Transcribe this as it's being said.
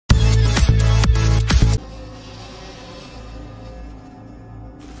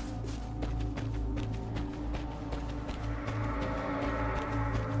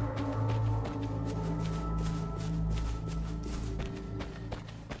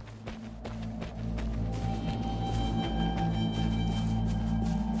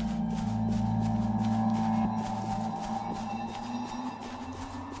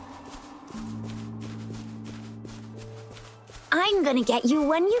I'm gonna get you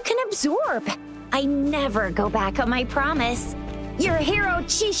one you can absorb. I never go back on my promise. Your hero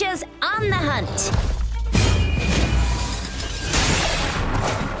Chisha's on the hunt.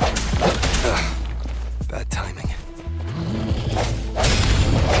 Bad timing.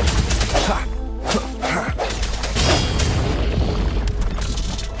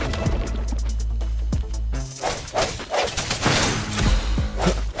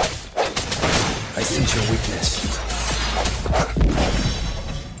 I sense your weakness.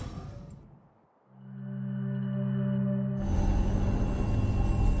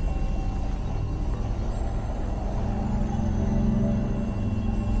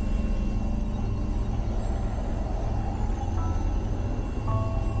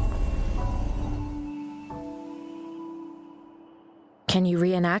 Can you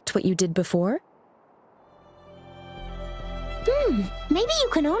reenact what you did before? Maybe you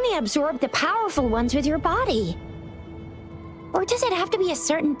can only absorb the powerful ones with your body. Or does it have to be a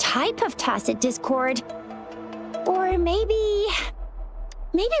certain type of tacit discord? Or maybe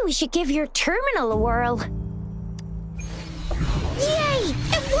we should give your terminal a whirl. Yay!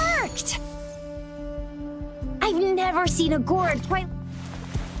 It worked! I've never seen a gourd quite...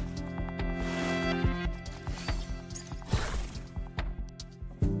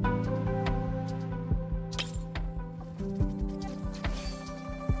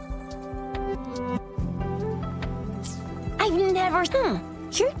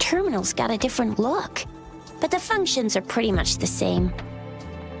 Your terminal's got a different look, but the functions are pretty much the same.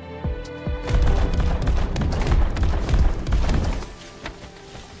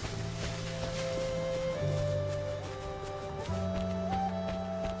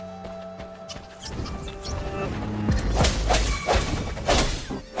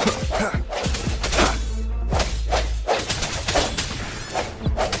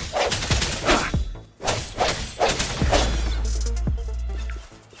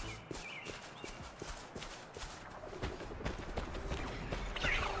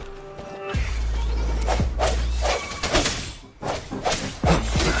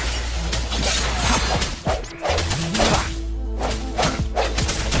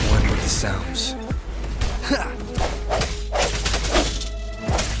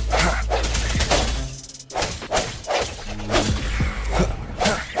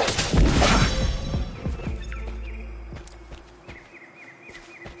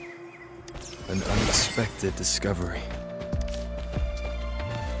 An unexpected discovery.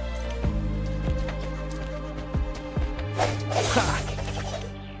 Ha!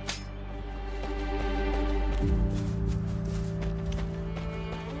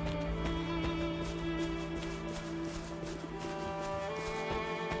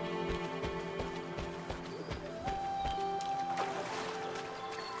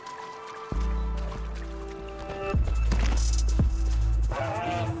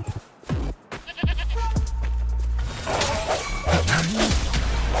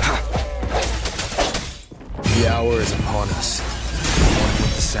 The hour is upon us. One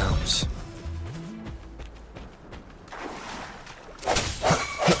with the sounds.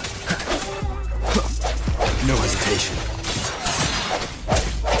 No hesitation.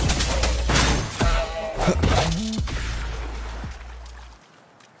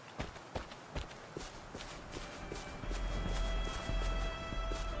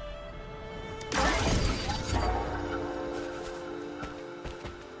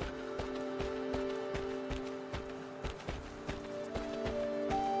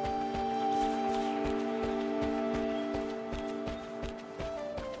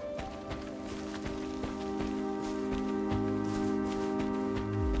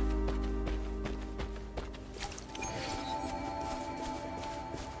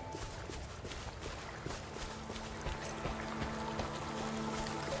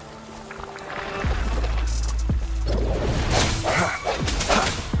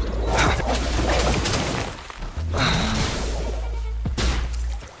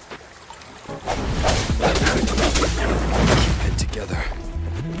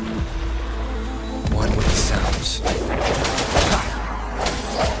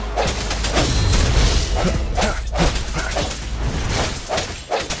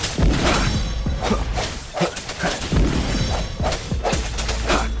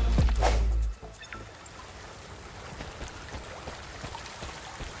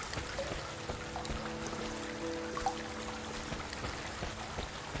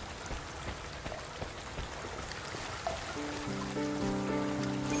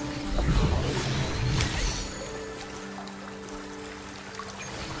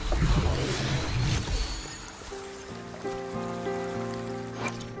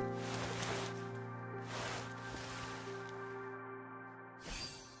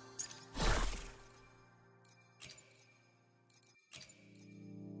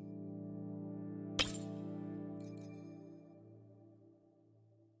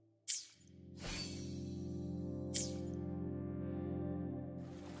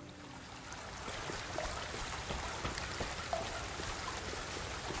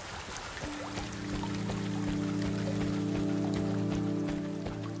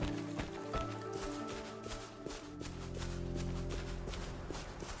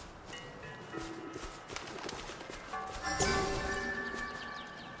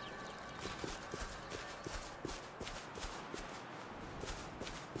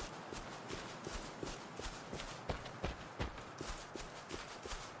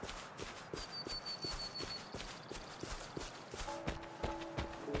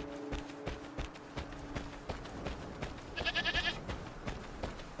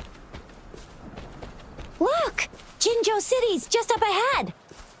 those cities just up ahead.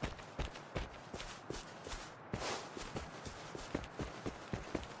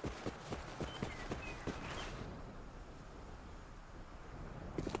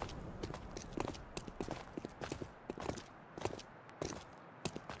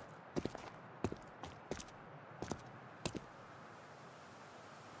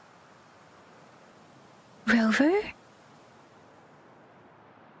 Rover?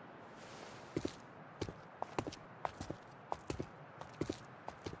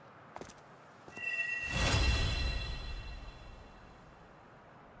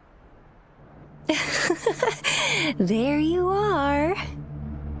 There you are.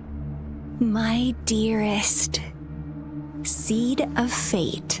 My dearest. Seed of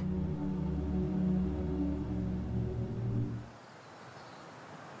fate.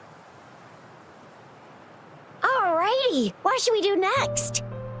 Alrighty, what should we do next?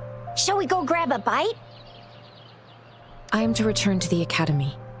 Shall we go grab a bite? I am to return to the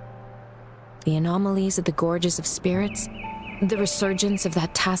Academy. The anomalies of the Gorges of Spirits, the resurgence of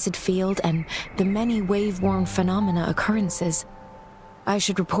that tacit field, and the many wave-worn phenomena occurrences. I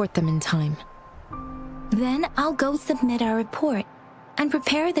should report them in time. Then I'll go submit our report and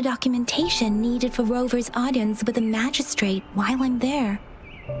prepare the documentation needed for Rover's audience with the magistrate while I'm there.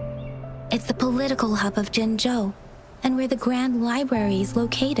 It's the political hub of Jinzhou, and where the Grand Library is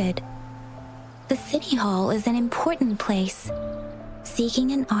located. The City Hall is an important place.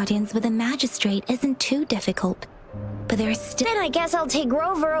 Seeking an audience with a magistrate isn't too difficult, but there's still— Then I guess I'll take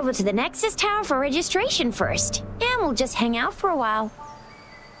Rover over to the Nexus Tower for registration first, and we'll just hang out for a while.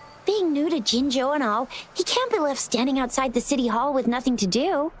 Being new to Jinzhou and all, he can't be left standing outside the City Hall with nothing to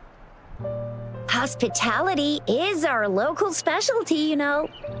do. Hospitality is our local specialty, you know.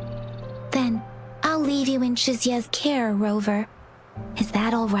 Then I'll leave you in Shizia's care, Rover. Is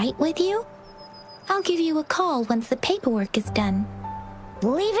that all right with you? I'll give you a call once the paperwork is done.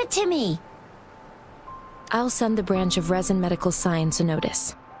 Leave it to me. I'll send the branch of Resin Medical Science a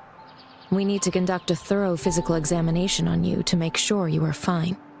notice. We need to conduct a thorough physical examination on you to make sure you are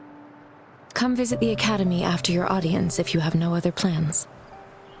fine. Come visit the Academy after your audience if you have no other plans.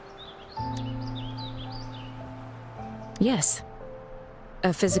 Yes.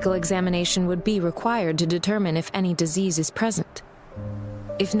 A physical examination would be required to determine if any disease is present.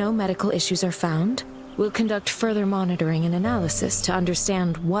 If no medical issues are found, we'll conduct further monitoring and analysis to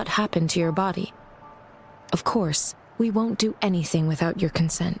understand what happened to your body. Of course, we won't do anything without your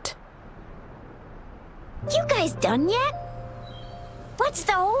consent. You guys done yet? What's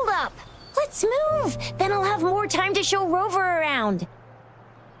the holdup? Let's move! Then I'll have more time to show Rover around.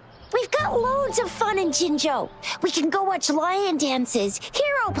 We've got loads of fun in Jinzhou. We can go watch lion dances,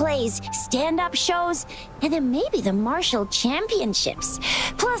 hero plays, stand-up shows, and then maybe the martial championships.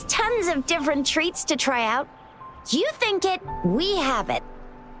 Plus tons of different treats to try out. You think it, we have it.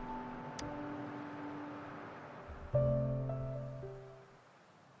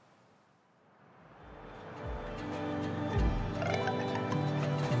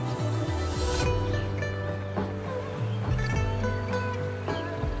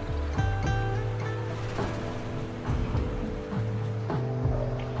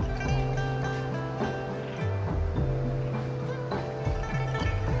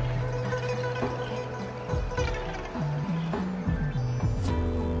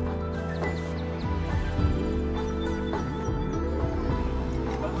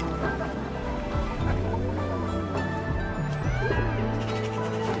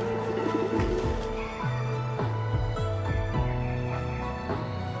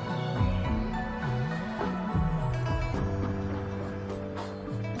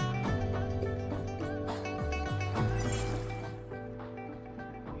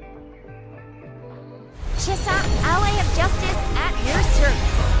 Chisa, ally of justice at your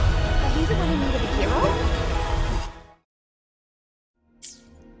service. Are you the one in need of a hero?